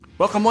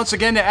Welcome once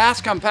again to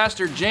Ask. I'm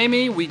Pastor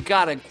Jamie. We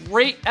got a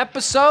great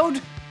episode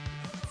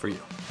for you.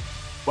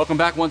 Welcome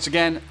back once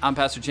again. I'm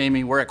Pastor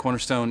Jamie. We're at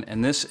Cornerstone,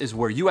 and this is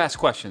where you ask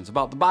questions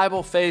about the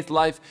Bible, faith,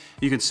 life.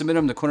 You can submit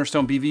them to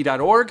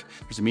cornerstonebv.org.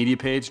 There's a media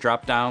page,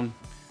 drop down.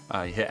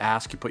 You hit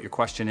ask, you put your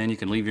question in. You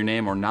can leave your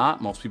name or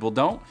not. Most people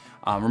don't.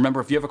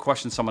 Remember, if you have a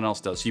question, someone else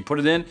does. So you put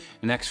it in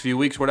the next few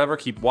weeks, whatever,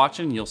 keep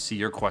watching. You'll see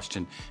your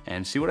question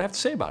and see what I have to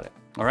say about it.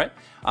 All right.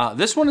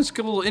 This one is a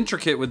little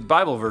intricate with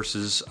Bible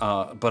verses,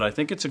 but I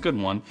think it's a good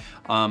one.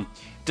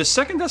 Does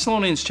 2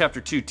 Thessalonians chapter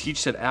 2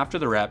 teach that after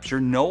the rapture,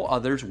 no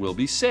others will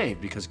be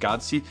saved because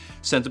God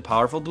sends a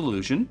powerful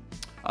delusion?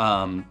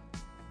 And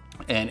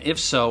if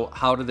so,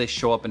 how do they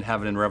show up in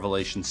heaven in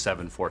Revelation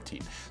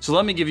 7:14? So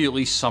let me give you at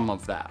least some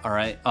of that. All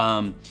right.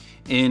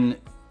 In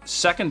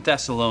 2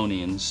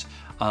 Thessalonians,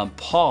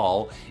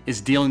 Paul is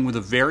dealing with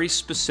a very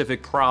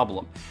specific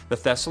problem. The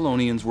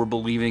Thessalonians were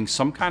believing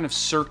some kind of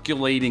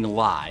circulating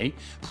lie,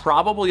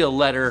 probably a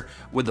letter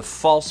with the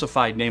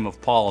falsified name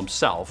of Paul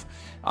himself.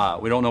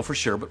 We don't know for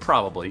sure, but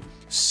probably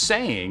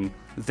saying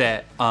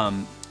that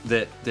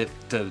that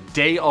the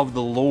day of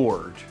the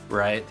Lord,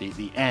 right,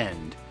 the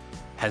end,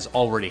 has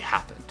already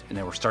happened. And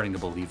they were starting to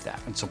believe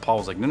that. And so Paul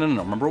was like, no.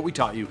 Remember what we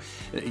taught you.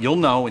 You'll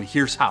know, and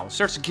here's how.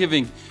 Starts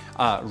giving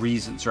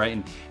reasons, right?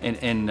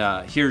 And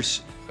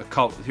here's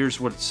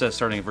what it says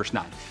starting in verse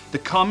 9. The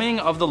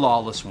coming of the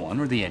lawless one,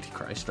 or the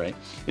Antichrist, right,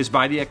 is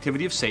by the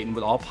activity of Satan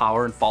with all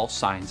power and false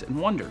signs and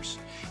wonders,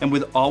 and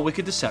with all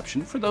wicked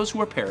deception for those who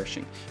are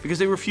perishing, because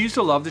they refuse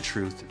to love the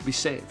truth to be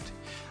saved.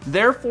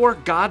 Therefore,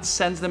 God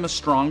sends them a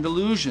strong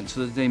delusion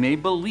so that they may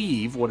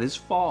believe what is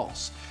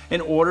false,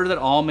 in order that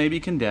all may be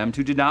condemned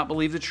who did not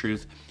believe the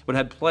truth, but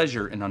had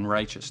pleasure in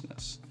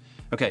unrighteousness.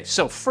 Okay,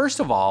 so first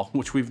of all,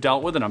 which we've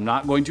dealt with, and I'm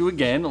not going to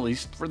again, at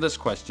least for this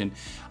question,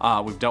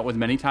 we've dealt with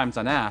many times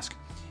on Ask,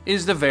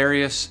 is the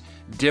various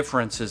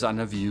differences on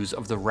the views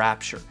of the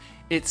rapture.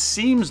 It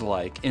seems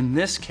like, in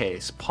this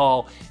case,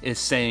 Paul is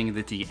saying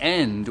that the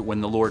end,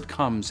 when the Lord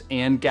comes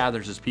and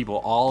gathers his people,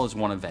 all is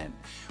one event,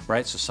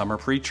 right? So some are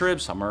pre-trib,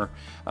 some are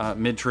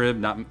mid-trib,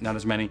 not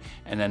as many,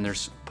 and then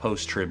there's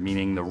post-trib,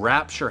 meaning the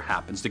rapture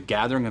happens, the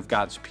gathering of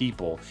God's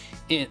people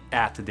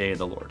at the day of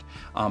the Lord.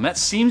 That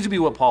seems to be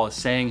what Paul is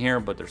saying here,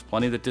 but there's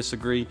plenty that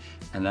disagree,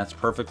 and that's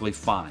perfectly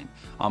fine.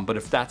 But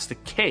if that's the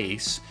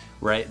case,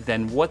 right,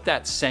 then what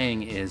that's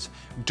saying is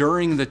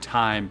during the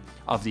time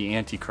of the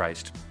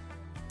Antichrist,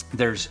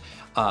 there's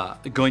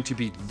going to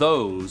be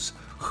those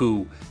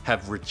who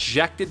have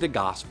rejected the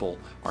gospel,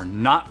 are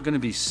not going to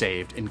be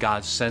saved, and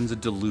God sends a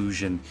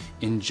delusion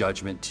in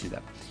judgment to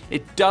them.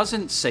 It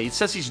doesn't say, it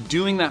says he's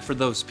doing that for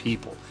those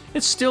people.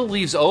 It still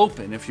leaves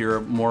open, if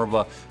you're more of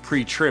a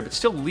pre-trib, it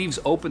still leaves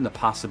open the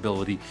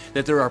possibility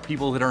that there are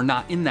people that are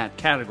not in that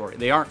category.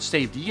 They aren't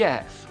saved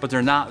yet, but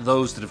they're not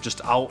those that have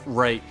just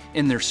outright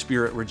in their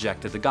spirit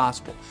rejected the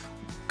gospel.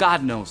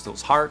 God knows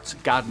those hearts,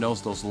 God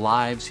knows those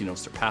lives, he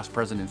knows their past,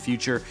 present, and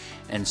future,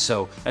 and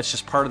so that's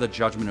just part of the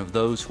judgment of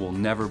those who will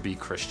never be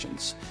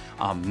Christians.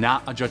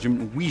 Not a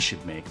judgment we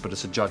should make, but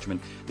it's a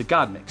judgment that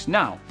God makes.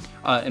 Now,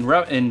 in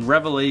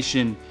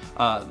Revelation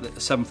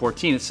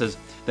 7:14, it says,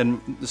 then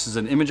this is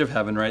an image of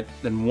heaven, right?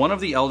 Then one of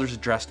the elders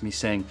addressed me,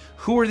 saying,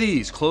 "Who are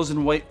these, clothed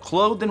in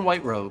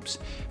white robes,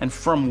 and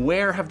from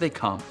where have they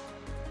come?"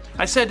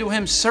 I said to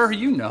him, "Sir,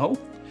 you know."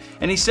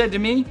 And he said to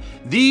me,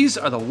 "These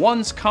are the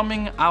ones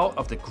coming out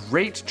of the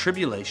great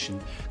tribulation.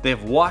 They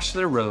have washed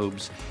their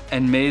robes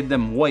and made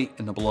them white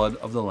in the blood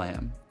of the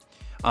Lamb."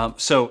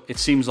 So it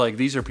seems like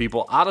these are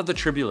people out of the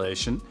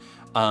tribulation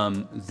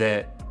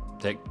that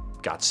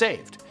got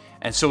saved.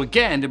 And so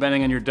again,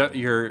 depending on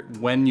your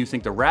when you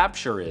think the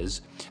rapture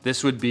is,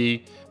 this would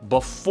be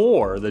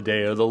before the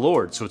day of the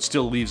Lord. So it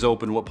still leaves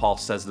open what Paul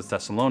says to the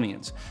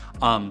Thessalonians.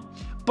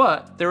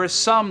 But there is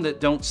some that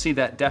don't see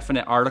that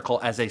definite article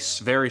as a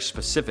very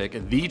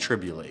specific, the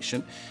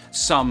tribulation.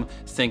 Some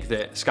think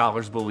that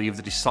scholars believe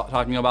that he's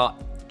talking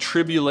about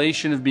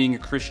tribulation of being a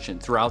Christian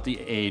throughout the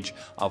age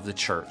of the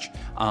church.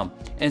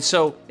 And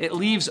so it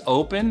leaves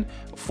open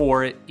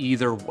for it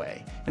either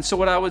way. And so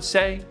what I would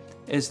say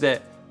is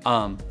that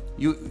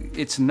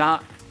it's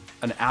not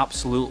an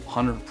absolute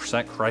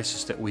 100%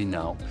 crisis that we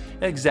know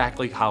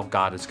exactly how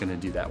God is going to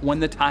do that. When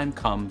the time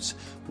comes,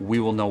 we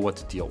will know what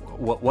to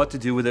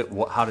do with it,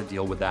 how to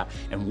deal with that,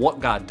 and what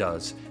God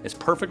does is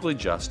perfectly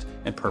just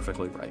and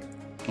perfectly right.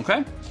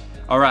 Okay?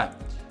 All right.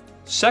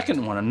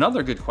 Second one,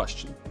 another good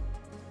question.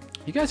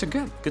 You guys are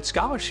good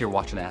scholars here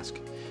watching Ask.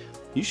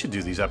 You should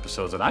do these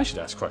episodes and I should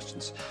ask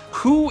questions.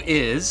 Who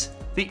is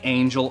the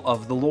angel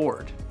of the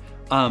Lord?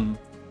 And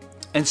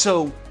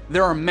so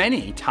there are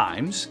many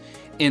times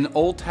in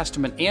Old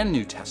Testament and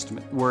New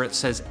Testament where it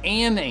says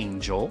an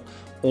angel,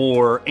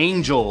 or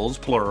angels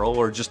plural,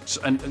 or just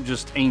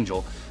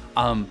angel,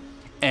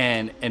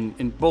 and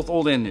in both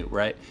Old and New,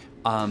 right?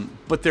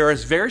 But there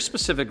is very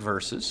specific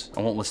verses,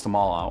 I won't list them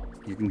all out,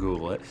 you can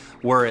Google it,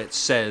 where it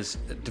says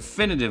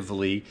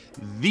definitively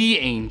the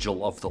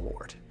angel of the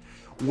Lord,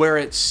 where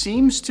it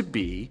seems to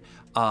be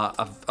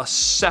a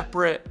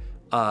separate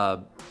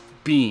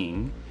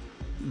being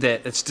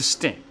that it's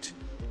distinct.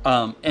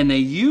 And they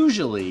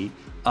usually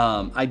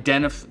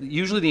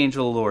usually the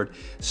angel of the Lord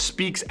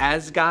speaks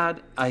as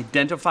God,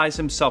 identifies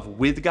himself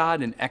with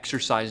God, and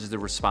exercises the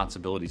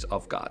responsibilities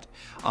of God.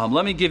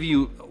 Let me give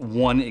you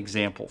one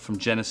example from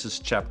Genesis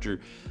chapter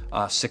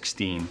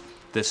 16.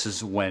 This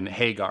is when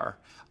Hagar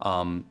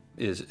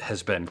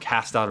has been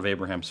cast out of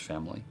Abraham's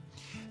family.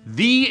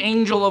 The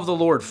angel of the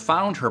Lord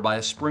found her by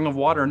a spring of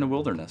water in the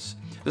wilderness,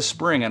 the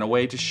spring on a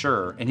way to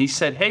Shur. And he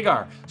said,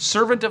 Hagar,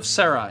 servant of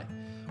Sarai,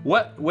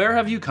 where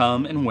have you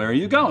come and where are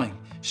you going?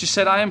 She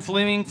said, I am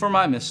fleeing for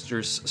my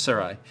mistress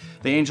Sarai.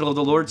 The angel of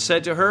the Lord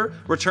said to her,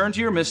 return to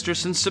your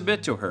mistress and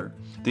submit to her.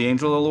 The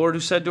angel of the Lord who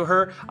said to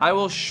her, I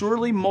will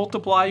surely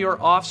multiply your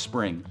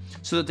offspring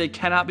so that they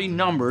cannot be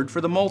numbered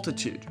for the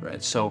multitude.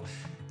 Right? So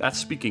that's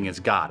speaking as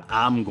God.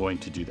 I'm going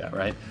to do that,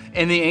 right?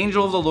 And the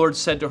angel of the Lord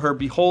said to her,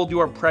 behold, you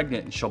are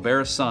pregnant and shall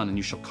bear a son, and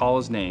you shall call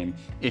his name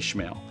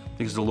Ishmael,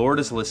 because the Lord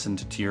has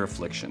listened to your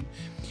affliction.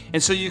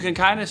 And so you can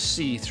kind of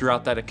see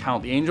throughout that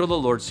account, the angel of the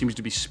Lord seems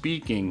to be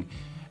speaking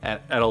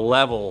at a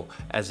level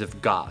as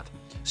if God.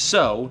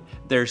 So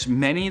there's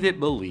many that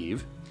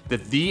believe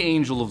that the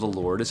angel of the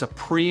Lord is a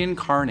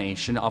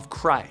pre-incarnation of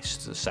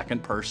Christ, the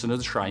second person of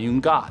the triune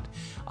God.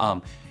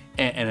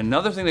 And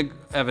another thing, that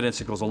evidence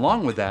that goes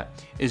along with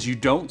that, is you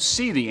don't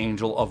see the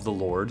angel of the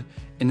Lord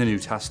in the New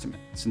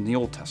Testament. It's in the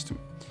Old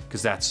Testament,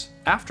 because that's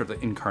after the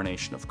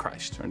incarnation of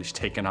Christ, and he's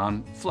taken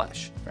on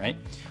flesh, right?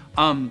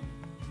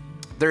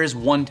 There is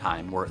one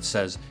time where it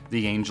says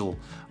the angel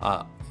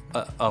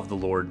of the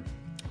Lord,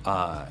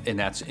 and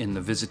that's in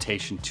the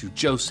visitation to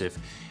Joseph,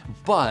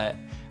 but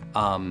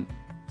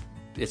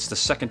it's the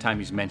second time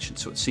he's mentioned,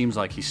 so it seems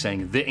like he's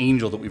saying the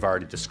angel that we've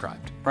already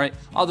described, right?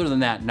 Other than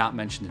that, not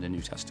mentioned in the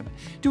New Testament.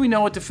 Do we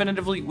know it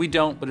definitively? We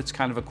don't, but it's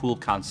kind of a cool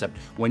concept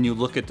when you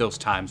look at those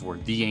times where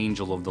the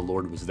angel of the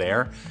Lord was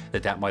there,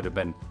 that might have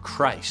been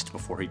Christ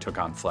before he took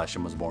on flesh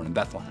and was born in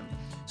Bethlehem.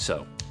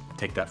 So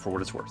take that for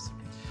what it's worth.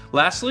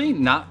 Lastly,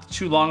 not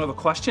too long of a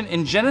question,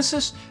 in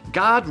Genesis,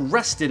 God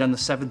rested on the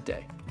seventh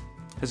day.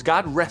 Has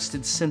God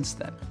rested since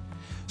then?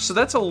 So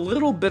that's a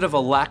little bit of a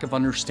lack of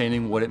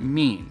understanding what it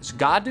means.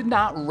 God did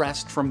not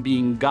rest from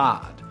being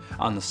God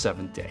on the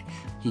seventh day.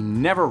 He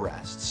never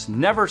rests,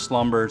 never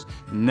slumbers,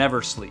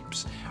 never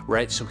sleeps,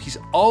 right? So he's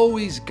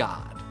always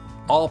God,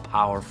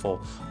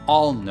 all-powerful,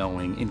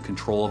 all-knowing, in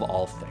control of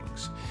all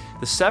things.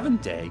 The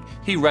seventh day,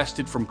 he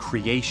rested from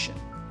creation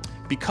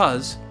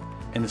because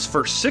in his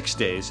first 6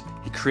 days,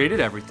 he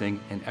created everything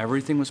and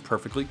everything was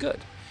perfectly good.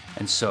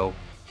 And so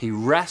he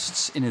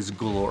rests in his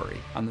glory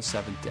on the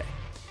seventh day.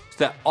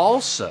 That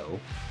also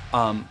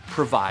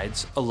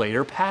provides a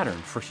later pattern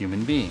for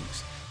human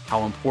beings,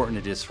 how important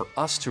it is for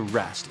us to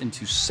rest and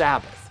to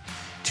Sabbath,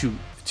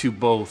 to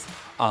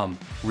both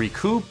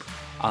recoup,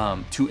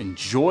 to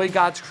enjoy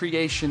God's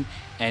creation,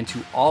 and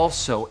to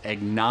also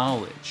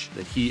acknowledge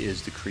that he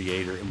is the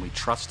creator and we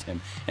trust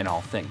him in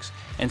all things.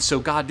 And so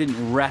God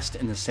didn't rest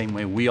in the same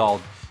way we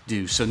all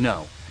do. So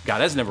no,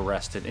 God has never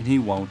rested and he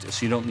won't,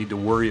 so you don't need to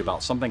worry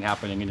about something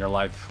happening in your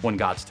life when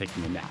God's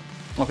taking a nap.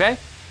 Okay?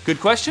 Good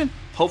question.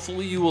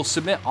 Hopefully you will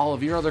submit all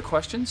of your other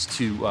questions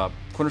to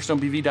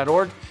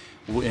cornerstonebv.org,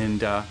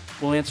 and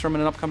we'll answer them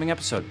in an upcoming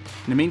episode.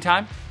 In the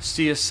meantime,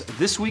 see us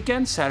this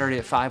weekend, Saturday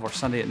at 5 or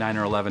Sunday at 9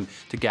 or 11,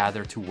 to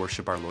gather to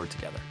worship our Lord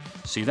together.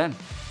 See you then.